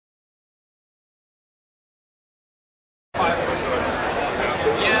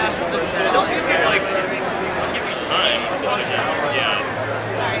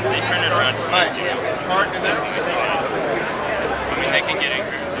I mean, they can get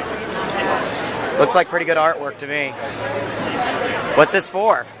angry. Looks like pretty good artwork to me. What's this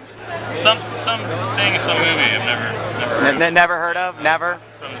for? Some thing, some movie I've Never heard of? Never?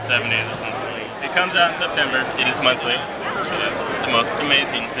 It's from the 70s or something. It comes out in September. It is monthly. It is the most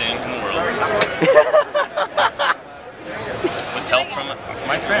amazing thing in the world. With help from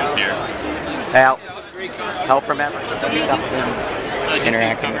my friends here. Help from everyone. Some stuff with them.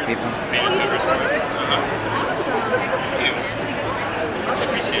 Interacting with people. Painted covers for me. Thank you. I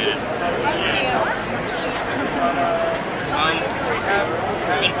appreciate it. Yes.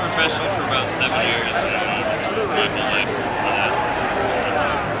 I've been professional for about 7 years, and my whole life for that.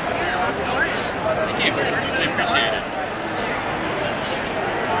 Thank you. I appreciate it.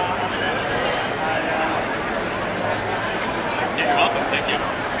 Yeah, you're welcome. Thank you.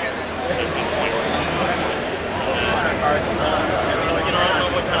 You know, I don't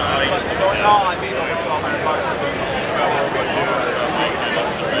know what kind of audience it's going to have.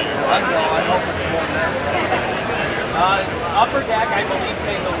 Upper deck, I believe,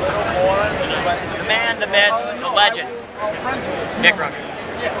 pays a little more. The man, the myth, the legend. Nick Runge.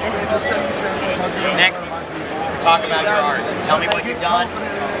 Nick, talk about your art. Tell me what you've done.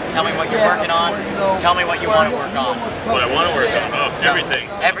 Tell me what you're working on. Tell me what you want to work on. What I want to work on? Oh, everything.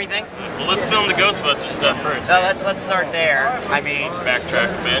 Everything? Well, let's film the Ghostbusters stuff first. So let's start there. I mean,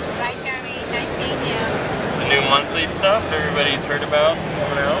 backtrack a bit. Bye, Jeremy. Nice seeing you. It's the new monthly stuff everybody's heard about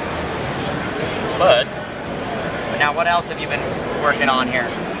coming out. But now what else have you been working on here?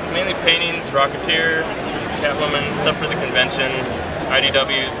 Mainly paintings, Rocketeer, Catwoman, stuff for the convention.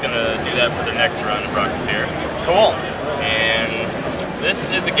 IDW is going to do that for their next run of Rocketeer. Cool. And this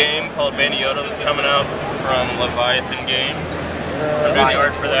is a game called Baby Yoda that's coming out from Leviathan Games. I'm doing the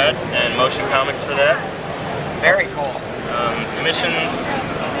art for that and motion comics for that. Very cool. Commissions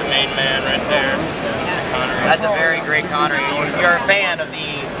the main man right there, Mr. Connery. That's a very great Connery. You're a fan of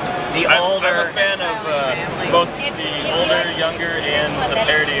the older. I'm a fan of both the older, younger, and the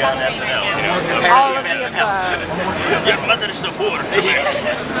parody on SNL. You know, the parody of SNL. Your mother support.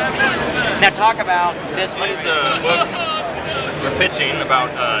 Now talk about this one. It's a book we're pitching about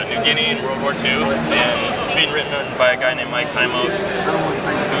New Guinea in World War II, and it's being written by a guy named Mike Hymos,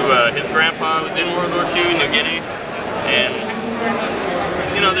 who his grandpa was in World War II in New Guinea, and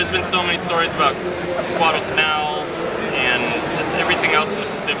you know, there's been so many stories about Guadalcanal and just everything else in the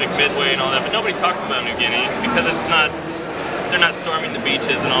Pacific, Midway and all that, but nobody talks about New Guinea because it's not, they're not storming the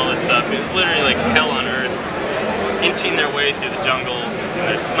beaches and all this stuff. It was literally like hell on earth, inching their way through the jungle, and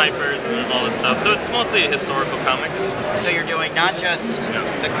there's snipers and there's all this stuff. So it's mostly a historical comic. So you're doing not just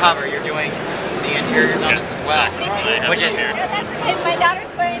the cover, you're doing the interiors on this as well. Which is... No, that's okay. My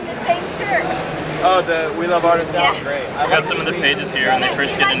daughter's wearing the same shirt. Oh, the We Love Art sounds great. I got some of the pages here when they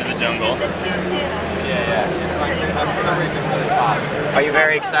first get into the jungle. Are you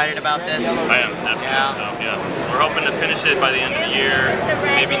very excited about this? I am, definitely. So, yeah. We're hoping to finish it by the end of the year,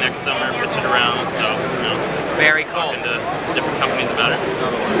 maybe next summer, pitch it around. So, you know, very cool. Talking to different companies about it.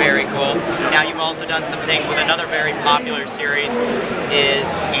 Very cool. Now you've also done some things with another very popular series, is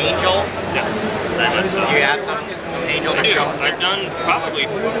Angel. Yes, very much so. Do you have some Angel to show us? I've done probably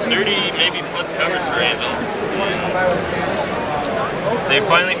 30, maybe plus covers for Angel. They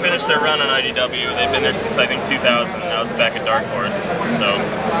finally finished their run on IDW. They've been there since I think 2000, and now it's back at Dark Horse. So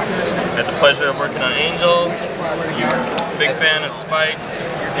I had the pleasure of working on Angel. Big fan of Spike.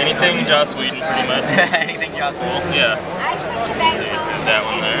 Anything Joss Whedon, pretty much. Anything Joss Whedon? Yeah. I took the bag home. That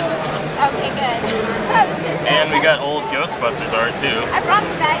one there. Okay, good. And we got old Ghostbusters art too. I brought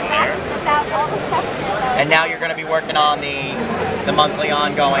the bag back without all the stuff in it. And now you're going to be working on the monthly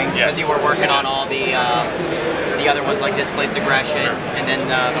ongoing, because you were working on all the other ones like Displaced Aggression, and then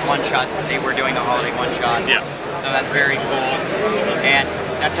the one-shots, they were doing the holiday one-shots. Yeah. So that's very cool. And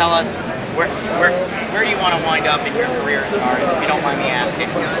now tell us, where do you want to wind up in your career as an artist, if you don't mind me asking?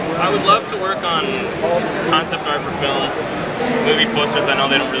 I would love to work on concept art for film, movie posters. I know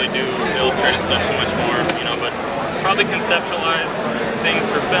they don't really do illustrated stuff so much more, you know, but probably conceptualize things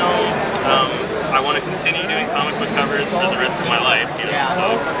for film. I want to continue doing comic book covers for the rest of my life, you know,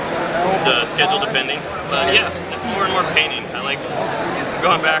 so the schedule depending. But yeah, just more and more painting. I like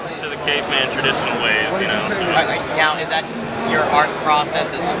going back to the caveman traditional ways, you know. So. Now, is that your art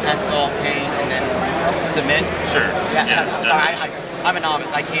process, is pencil, paint, and then submit? Sure. Yeah. So I'm a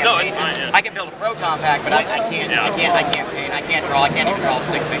novice. I can't paint. It's fine, yeah. I can build a proton pack, but I can't. Yeah. I can't paint. I can't draw. I can't even draw a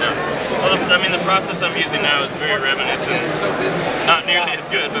stick figure. Yeah. Well, I mean, the process I'm using now is very reminiscent, not nearly as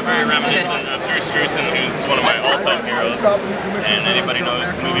good, but very reminiscent of Drew Struzan, who's one of my all-time heroes. And anybody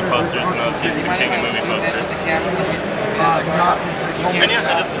knows movie posters knows he's the king of movie posters. And yeah,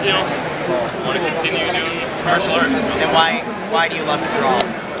 I just, you know, want to continue doing martial arts. And why do you love to draw?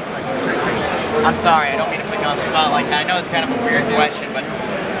 I'm sorry, I don't mean to put you on the spot like that. I know it's kind of a weird question, but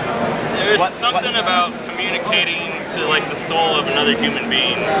there's something about communicating to like the soul of another human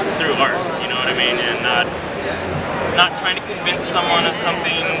being through art. You know what I mean? And not trying to convince someone of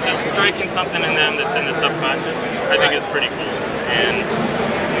something, just striking something in them that's in their subconscious. I think is pretty cool. And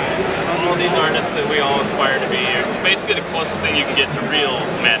all these artists that we all aspire to be are basically the closest thing you can get to real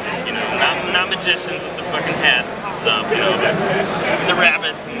magic. You know, not magicians with the fucking hats and stuff. You know, the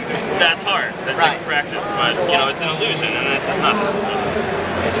rabbits. And that's hard. That takes practice. But you know, it's an illusion, and this is nothing. So.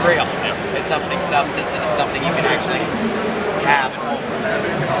 It's real. Yeah. It's something substance, and it's something you can actually have.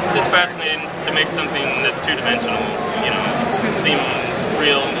 It's just fascinating to make something that's two-dimensional, you know, seem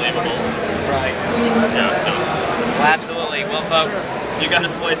real and believable. Right. Yeah, so. Well, absolutely. Well, folks. You got to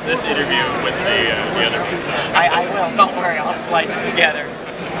splice this interview with the other one. I will. Don't worry. I'll splice it together.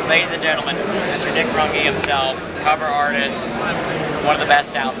 Ladies and gentlemen, Mr. Nick Runge himself, cover artist, one of the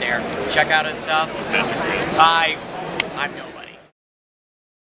best out there. Check out his stuff. I'm nobody.